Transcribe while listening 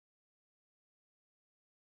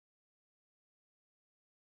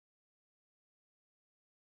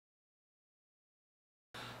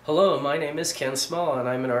Hello, my name is Ken Small and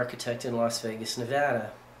I'm an architect in Las Vegas,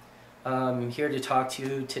 Nevada. I'm here to talk to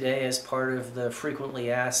you today as part of the frequently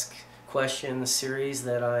asked questions series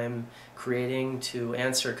that I'm creating to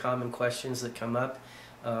answer common questions that come up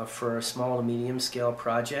for small to medium scale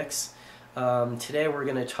projects. Today we're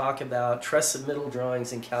going to talk about truss submittal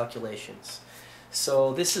drawings and calculations.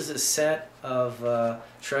 So this is a set of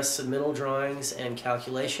truss submittal drawings and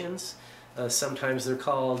calculations. Sometimes they're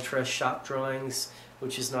called truss shop drawings,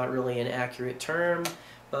 which is not really an accurate term,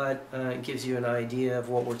 but it gives you an idea of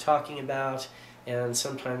what we're talking about. And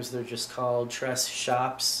sometimes they're just called truss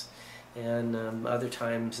shops, and other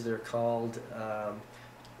times they're called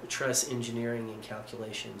truss engineering and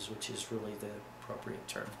calculations, which is really the appropriate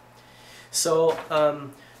term. So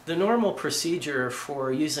the normal procedure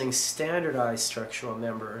for using standardized structural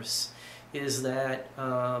members is that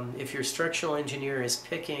if your structural engineer is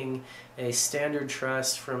picking a standard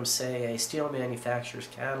truss from, say, a steel manufacturer's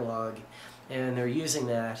catalog, and they're using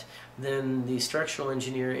that, then the structural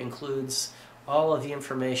engineer includes all of the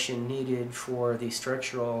information needed for the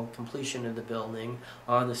structural completion of the building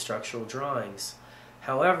on the structural drawings.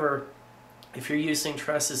 However, if you're using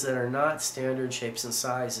trusses that are not standard shapes and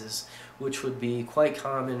sizes, which would be quite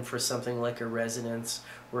common for something like a residence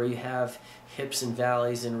where you have hips and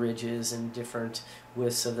valleys and ridges and different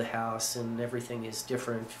widths of the house and everything is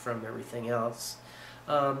different from everything else,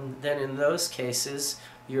 then in those cases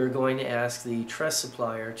you're going to ask the truss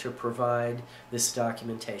supplier to provide this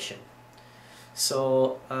documentation.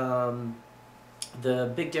 So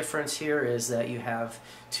the big difference here is that you have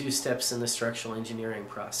two steps in the structural engineering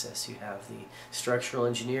process. You have the structural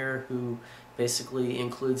engineer who basically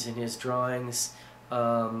includes in his drawings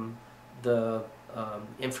the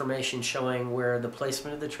information showing where the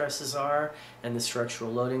placement of the trusses are and the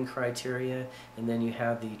structural loading criteria, and then you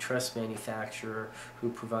have the truss manufacturer who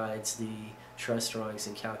provides the truss drawings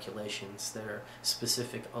and calculations that are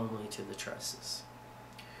specific only to the trusses.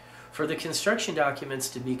 For the construction documents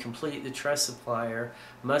to be complete, the truss supplier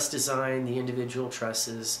must design the individual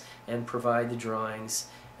trusses and provide the drawings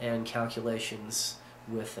and calculations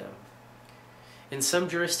with them. In some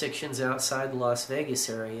jurisdictions outside the Las Vegas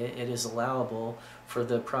area, it is allowable for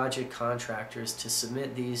the project contractors to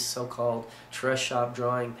submit these so-called truss shop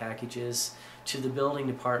drawing packages to the building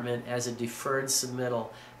department as a deferred submittal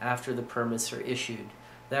after the permits are issued.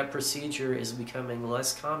 That procedure is becoming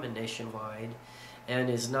less common nationwide and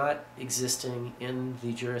is not existing in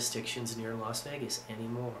the jurisdictions near Las Vegas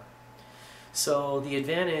anymore. So the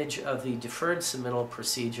advantage of the deferred submittal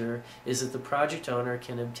procedure is that the project owner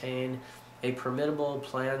can obtain a permittable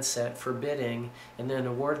plan set for bidding and then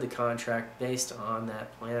award the contract based on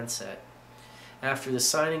that plan set. After the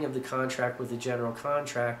signing of the contract with the general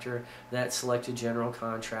contractor, that selected general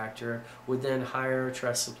contractor would then hire a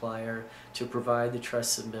truss supplier to provide the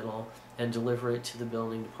truss submittal and deliver it to the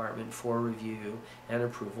building department for review and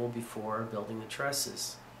approval before building the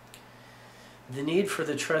trusses. The need for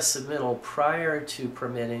the truss submittal prior to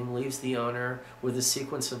permitting leaves the owner with a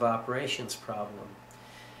sequence of operations problem.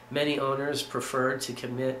 Many owners prefer to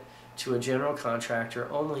commit to a general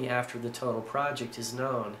contractor only after the total project is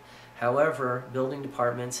known. However, building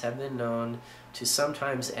departments have been known to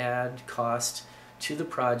sometimes add cost to the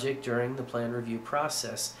project during the plan review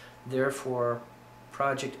process. Therefore,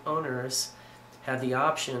 project owners have the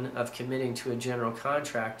option of committing to a general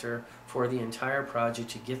contractor for the entire project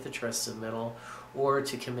to get the truss submittal, or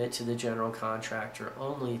to commit to the general contractor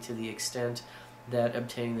only to the extent that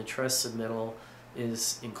obtaining the truss submittal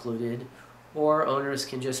is included, or owners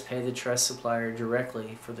can just pay the truss supplier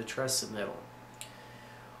directly for the truss submittal.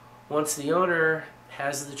 Once the owner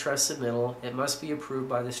has the truss submittal, it must be approved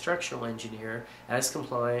by the structural engineer as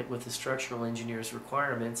compliant with the structural engineer's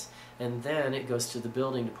requirements, and then it goes to the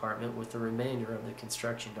building department with the remainder of the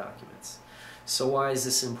construction documents. So why is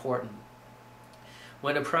this important?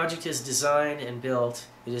 When a project is designed and built,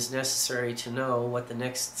 it is necessary to know what the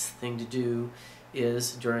next thing to do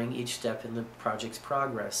is during each step in the project's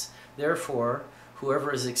progress. Therefore,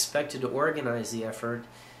 whoever is expected to organize the effort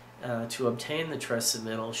to obtain the truss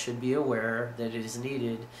submittal should be aware that it is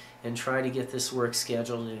needed and try to get this work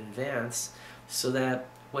scheduled in advance so that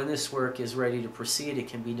when this work is ready to proceed, it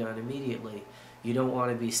can be done immediately. You don't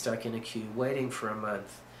want to be stuck in a queue waiting for a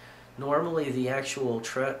month. Normally, the actual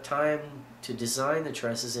time to design the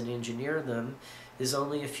trusses and engineer them is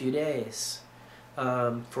only a few days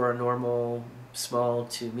for a normal small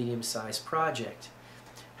to medium-sized project.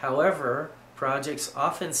 However, projects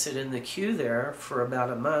often sit in the queue there for about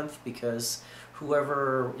a month because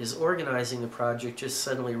whoever is organizing the project just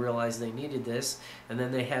suddenly realized they needed this, and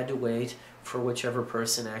then they had to wait for whichever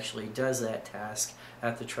person actually does that task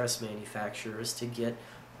at the truss manufacturers to get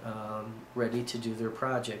ready to do their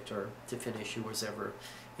project or to finish whoever's ever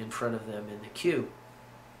in front of them in the queue.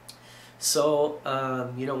 So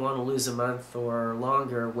you don't want to lose a month or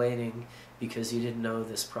longer waiting because you didn't know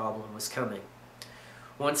this problem was coming.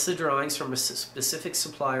 Once the drawings from a specific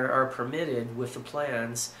supplier are permitted with the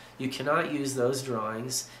plans, you cannot use those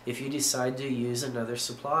drawings if you decide to use another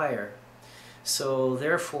supplier. So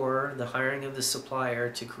therefore, the hiring of the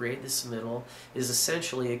supplier to create the submittal is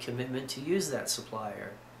essentially a commitment to use that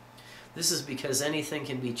supplier. This is because anything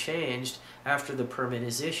can be changed after the permit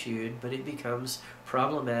is issued, but it becomes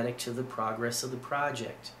problematic to the progress of the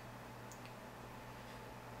project.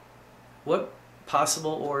 What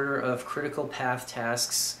possible order of critical path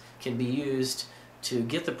tasks can be used to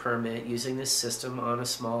get the permit using this system on a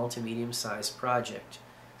small to medium-sized project?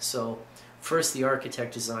 So first the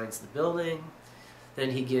architect designs the building,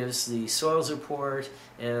 then he gives the soils report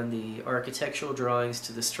and the architectural drawings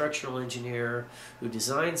to the structural engineer who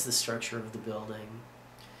designs the structure of the building.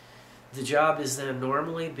 The job is then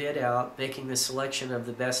normally bid out, making the selection of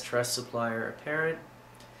the best truss supplier apparent,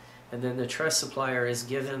 and then the truss supplier is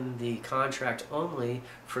given the contract only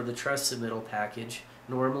for the truss submittal package,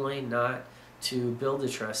 normally not to build the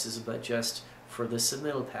trusses but just for the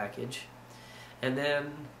submittal package. And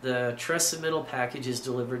then the truss submittal package is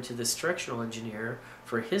delivered to the structural engineer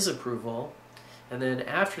for his approval, and then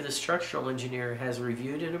after the structural engineer has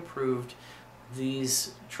reviewed and approved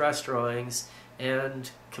these truss drawings and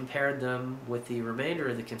compared them with the remainder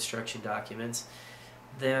of the construction documents,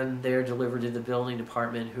 then they're delivered to the building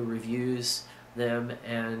department who reviews them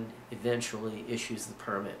and eventually issues the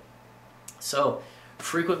permit. So,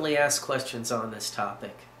 frequently asked questions on this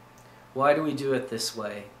topic. Why do we do it this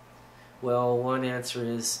way? Well, one answer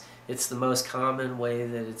is it's the most common way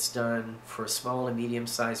that it's done for small and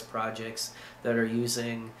medium-sized projects that are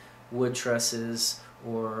using wood trusses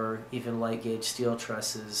or even light gauge steel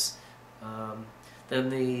trusses.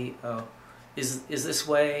 Is this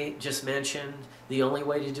way just mentioned the only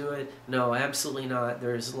way to do it? No, absolutely not.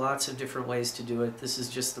 There's lots of different ways to do it. This is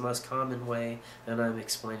just the most common way that I'm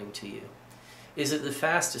explaining to you. Is it the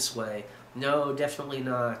fastest way? No, definitely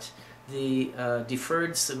not. The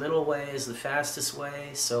deferred submittal way is the fastest way,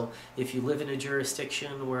 so if you live in a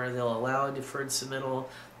jurisdiction where they'll allow a deferred submittal,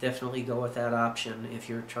 definitely go with that option if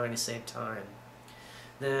you're trying to save time.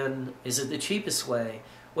 Then, is it the cheapest way?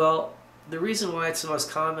 Well, the reason why it's the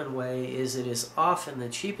most common way is it is often the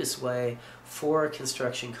cheapest way for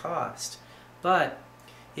construction cost. But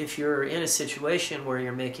if you're in a situation where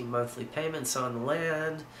you're making monthly payments on the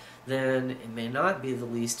land, then it may not be the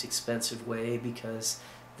least expensive way because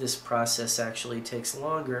this process actually takes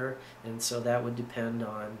longer, and so that would depend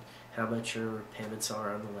on how much your payments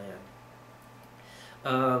are on the land.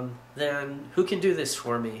 Then who can do this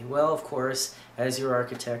for me? Well, of course, as your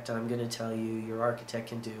architect, I'm going to tell you your architect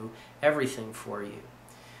can do everything for you.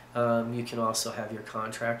 You can also have your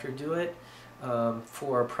contractor do it.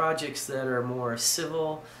 For projects that are more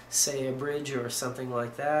civil, say a bridge or something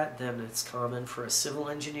like that, then it's common for a civil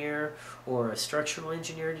engineer or a structural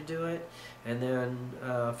engineer to do it. And then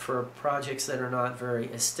for projects that are not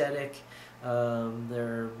very aesthetic,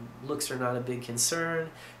 their looks are not a big concern,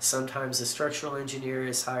 sometimes a structural engineer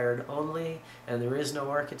is hired only and there is no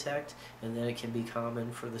architect, and then it can be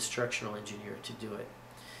common for the structural engineer to do it.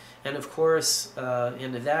 And of course,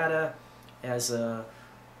 in Nevada, as a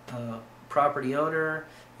property owner,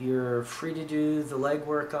 you're free to do the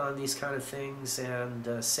legwork on these kind of things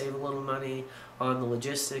and save a little money on the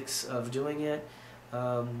logistics of doing it.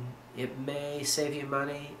 It may save you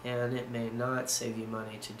money and it may not save you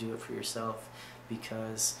money to do it for yourself,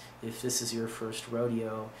 because if this is your first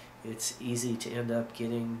rodeo, it's easy to end up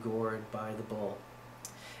getting gored by the bull.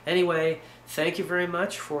 Anyway, thank you very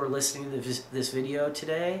much for listening to this video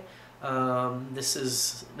today. This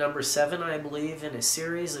is number 7, I believe, in a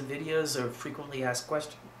series of videos of frequently asked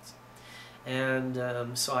questions.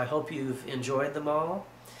 And so I hope you've enjoyed them all,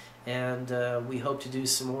 and we hope to do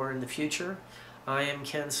some more in the future. I am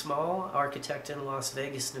Ken Small, architect in Las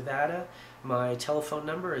Vegas, Nevada. My telephone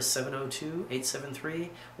number is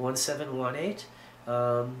 702-873-1718.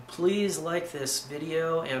 Please like this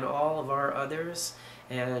video and all of our others,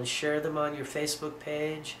 and share them on your Facebook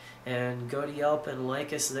page, and go to Yelp and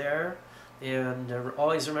like us there. And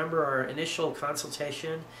always remember, our initial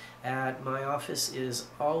consultation at my office is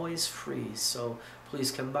always free, so please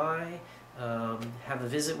come by, have a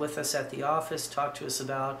visit with us at the office, talk to us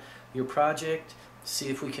about your project, see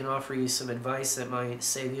if we can offer you some advice that might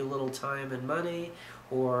save you a little time and money,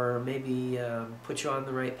 or maybe put you on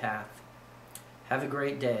the right path. Have a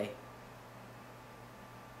great day.